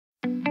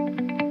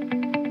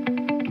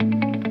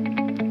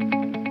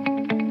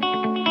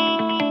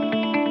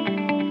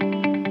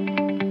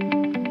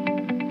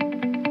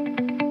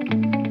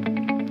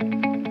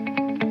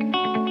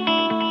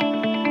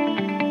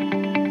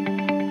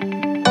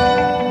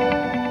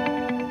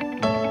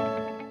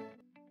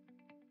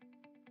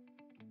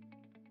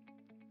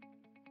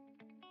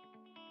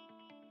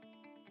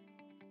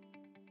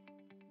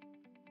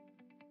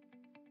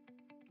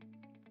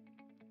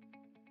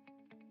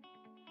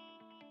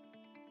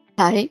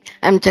Hi,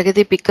 I'm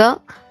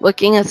Jagadipika,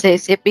 working as a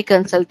SAP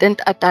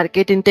consultant at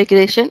Target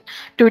Integration.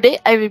 Today,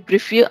 I will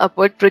brief you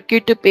about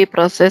procure to pay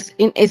process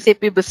in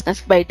SAP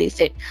Business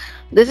ByDesign.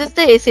 This is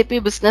the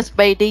SAP Business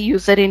ByD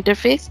user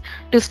interface.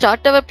 To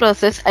start our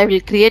process, I will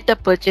create a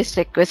purchase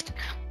request.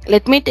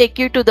 Let me take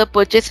you to the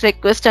purchase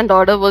request and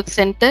order work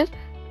center.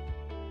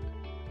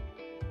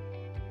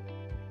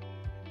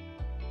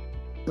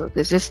 So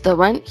this is the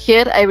one.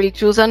 Here, I will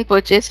choose on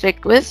purchase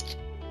request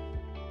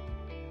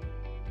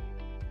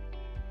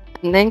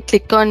and then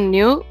click on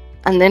new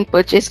and then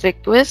purchase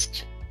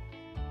request.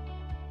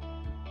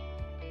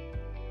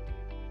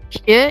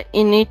 Here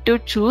you need to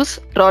choose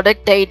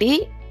product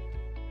ID.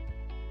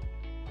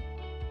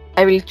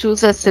 I will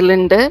choose a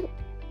cylinder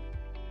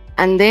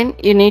and then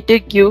you need to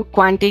give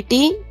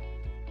quantity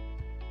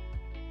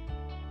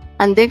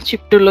and then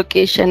ship to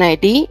location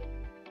ID.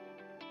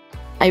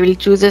 I will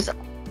choose as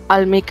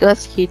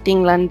Almicas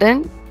Heating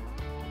London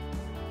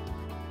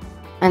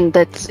and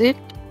that's it.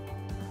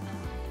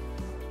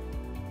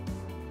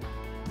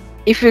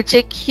 If you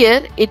check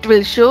here, it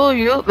will show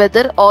you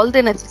whether all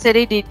the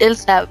necessary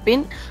details have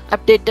been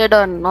updated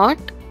or not.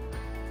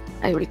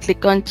 I will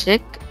click on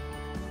check.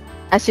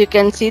 As you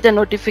can see the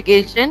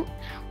notification,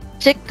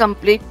 check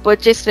complete,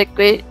 purchase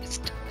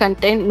request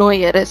contain no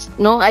errors.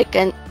 Now I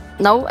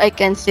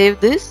can save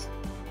this.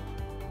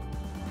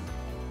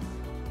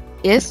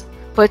 Yes,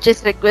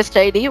 purchase request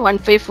ID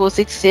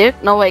 1546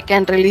 saved. Now I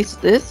can release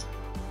this.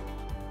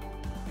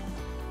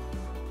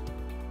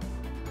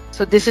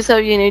 So this is how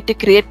you need to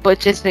create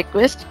purchase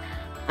request.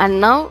 And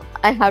now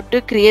I have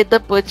to create the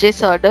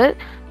purchase order.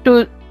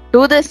 To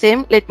do the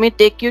same, let me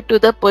take you to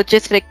the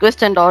purchase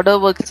request and order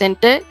work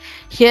center.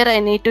 Here I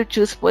need to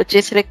choose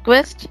purchase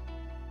request.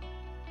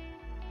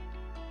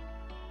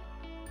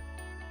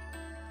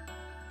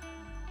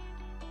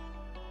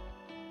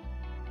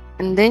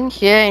 And then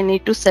here I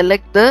need to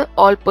select the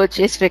all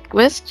purchase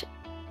request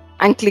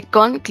and click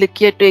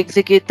here to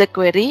execute the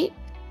query.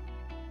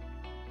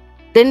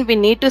 Then we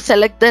need to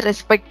select the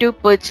respective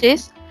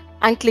purchase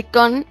and click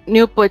on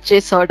new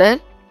purchase order.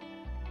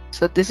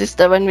 So this is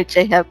the one which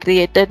I have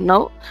created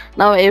now.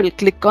 Now I will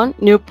click on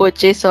new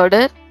purchase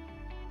order.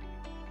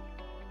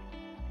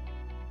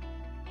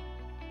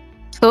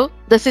 So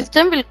the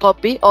system will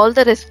copy all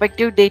the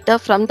respective data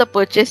from the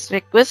purchase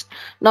request.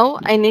 Now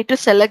I need to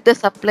select the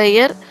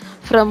supplier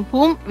from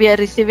whom we are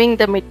receiving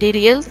the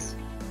materials.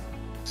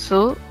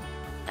 So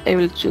I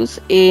will choose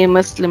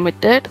AMS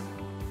Limited.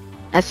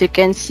 As you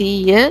can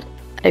see here,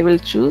 I will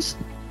choose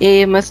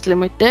AMS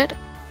Limited.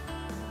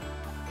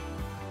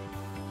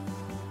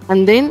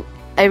 And then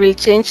I will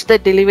change the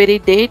delivery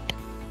date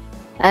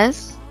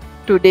as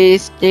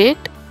today's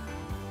date.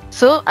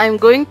 So I'm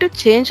going to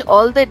change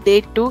all the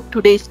date to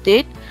today's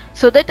date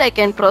so that I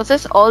can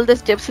process all the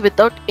steps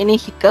without any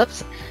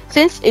hiccups.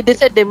 Since it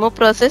is a demo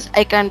process,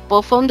 I can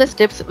perform the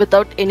steps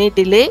without any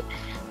delay.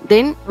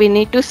 Then we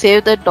need to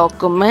save the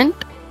document.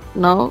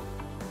 Now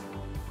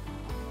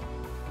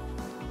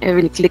I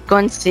will click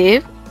on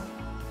save.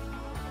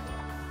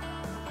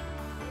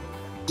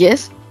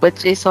 Yes,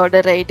 purchase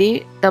order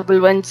ID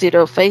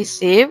 1105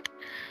 saved.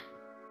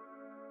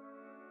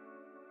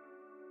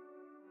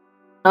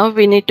 Now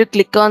we need to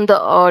click on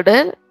the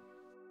order.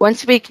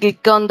 Once we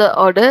click on the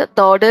order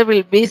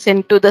will be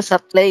sent to the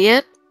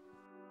supplier.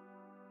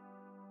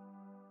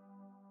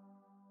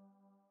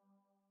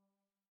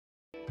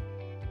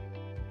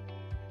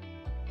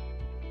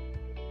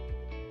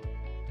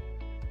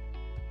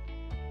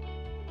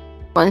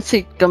 Once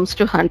it comes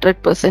to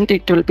 100%,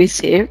 it will be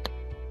saved.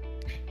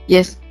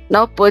 Yes.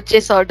 Now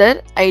purchase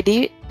order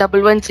ID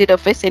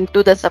 1105 sent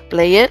to the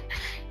supplier.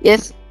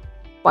 Yes,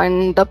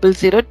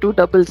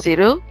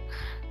 100200.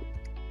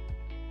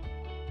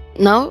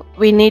 Now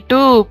we need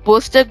to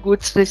post a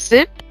goods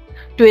receipt.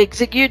 To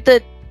execute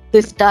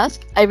this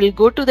task, I will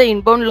go to the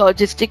inbound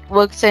logistic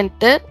work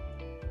center.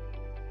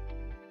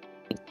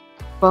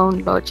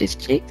 Inbound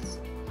logistics.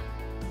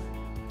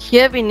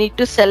 Here we need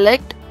to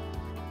select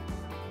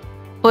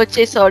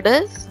purchase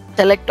orders.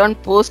 Select on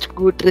post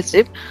good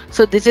receipt.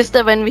 So this is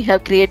the one we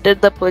have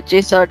created the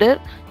purchase order.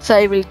 So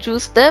I will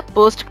choose the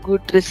post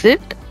good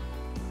receipt.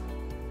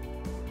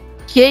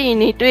 Here you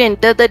need to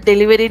enter the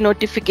delivery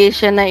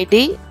notification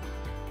ID.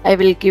 I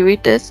will give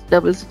it as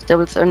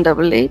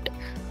 667788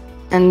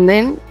 and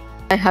then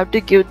I have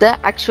to give the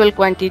actual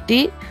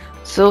quantity.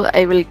 So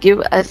I will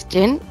give as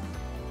 10.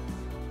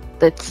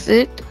 That's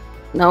it.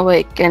 Now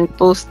I can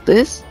post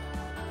this.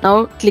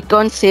 Now click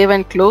on save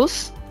and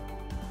close.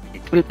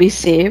 It will be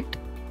saved.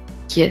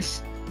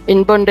 Yes,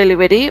 inbound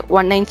delivery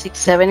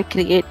 1967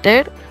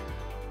 created.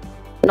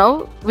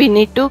 Now we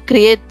need to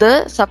create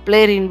the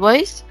supplier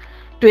invoice.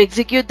 To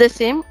execute the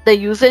same, the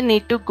user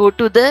need to go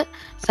to the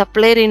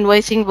supplier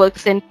invoicing work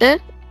center.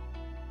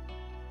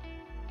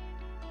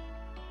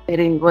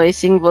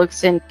 Invoicing work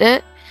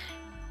center.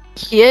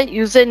 Here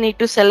user need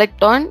to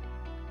select on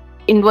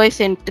invoice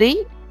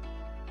entry.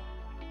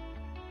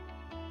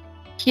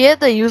 Here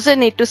the user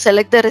need to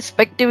select the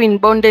respective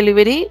inbound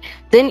delivery.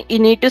 Then you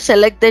need to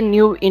select the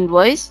new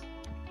invoice.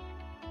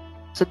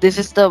 So this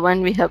is the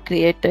one we have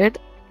created.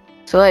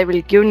 So I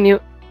will give new.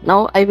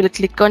 Now I will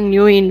click on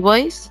new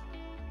invoice.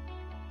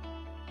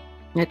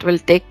 It will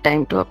take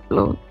time to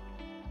upload.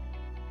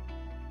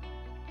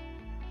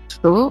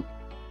 So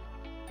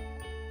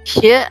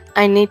here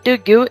I need to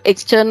give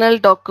external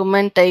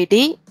document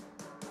ID.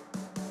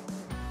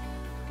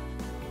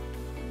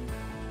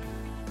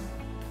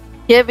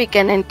 Here we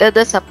can enter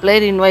the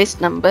supplier invoice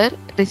number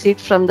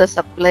received from the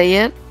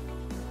supplier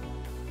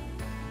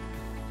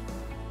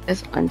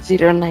as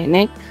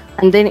 1098,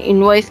 and then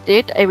invoice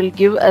date I will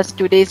give as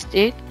today's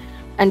date,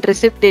 and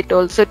receipt date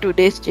also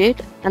today's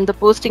date, and the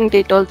posting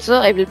date also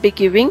I will be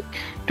giving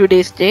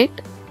today's date,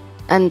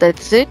 and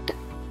that's it.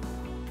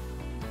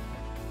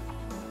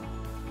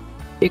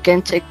 You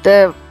can check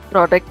the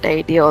product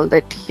ID, all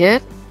that here.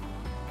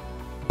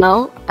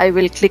 Now I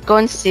will click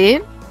on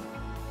save.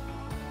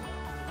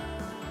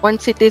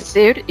 Once it is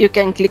saved, you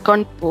can click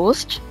on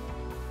post.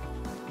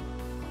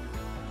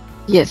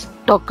 Yes,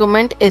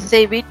 document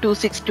SAV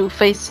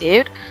 2625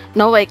 saved.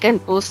 Now I can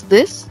post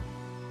this.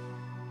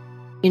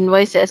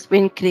 Invoice has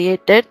been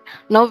created.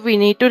 Now we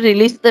need to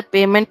release the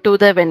payment to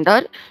the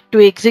vendor. To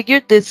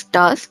execute this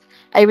task,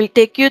 I will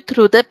take you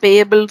through the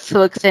payables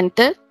work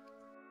center.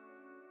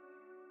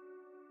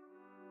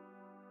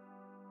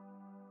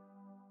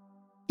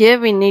 Here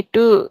we need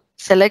to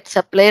select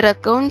supplier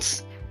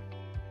accounts,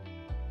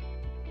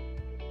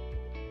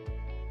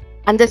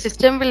 and the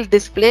system will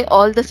display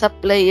all the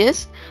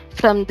suppliers.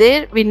 From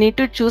there, we need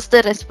to choose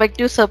the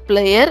respective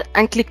supplier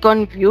and click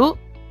on view.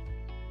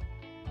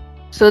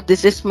 So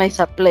this is my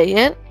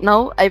supplier.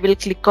 Now I will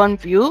click on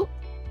view.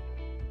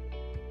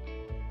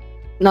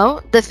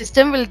 Now the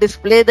system will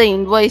display the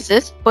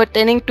invoices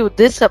pertaining to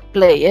this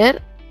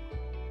supplier,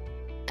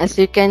 as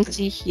you can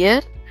see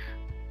here.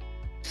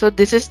 So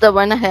this is the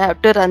one I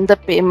have to run the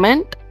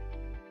payment.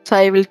 So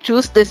I will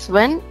choose this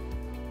one.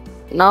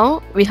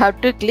 Now we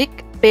have to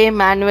click pay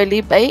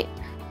manually by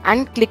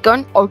and click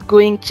on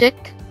outgoing check.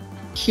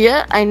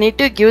 Here I need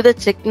to give the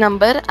check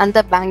number and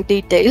the bank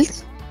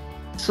details.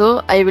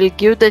 So I will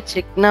give the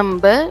check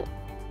number,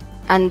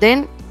 and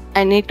then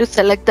I need to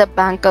select the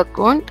bank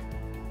account.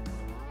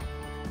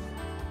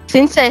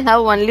 Since I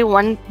have only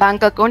one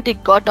bank account,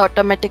 it got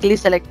automatically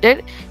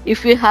selected.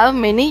 If you have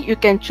many, you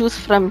can choose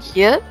from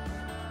here.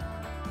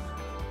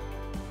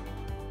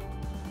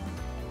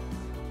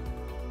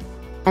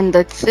 And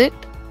that's it.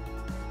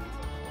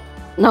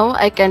 Now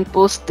I can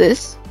post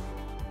this.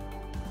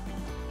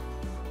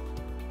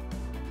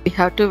 We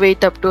have to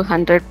wait up to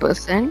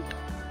 100%.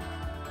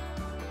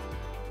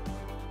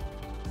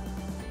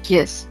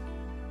 Yes.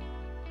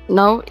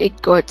 Now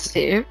it got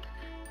saved.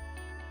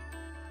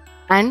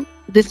 And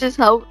this is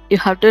how you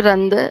have to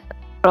run the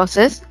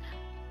process,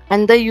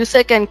 and the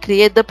user can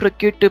create the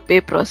procure to pay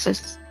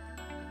process.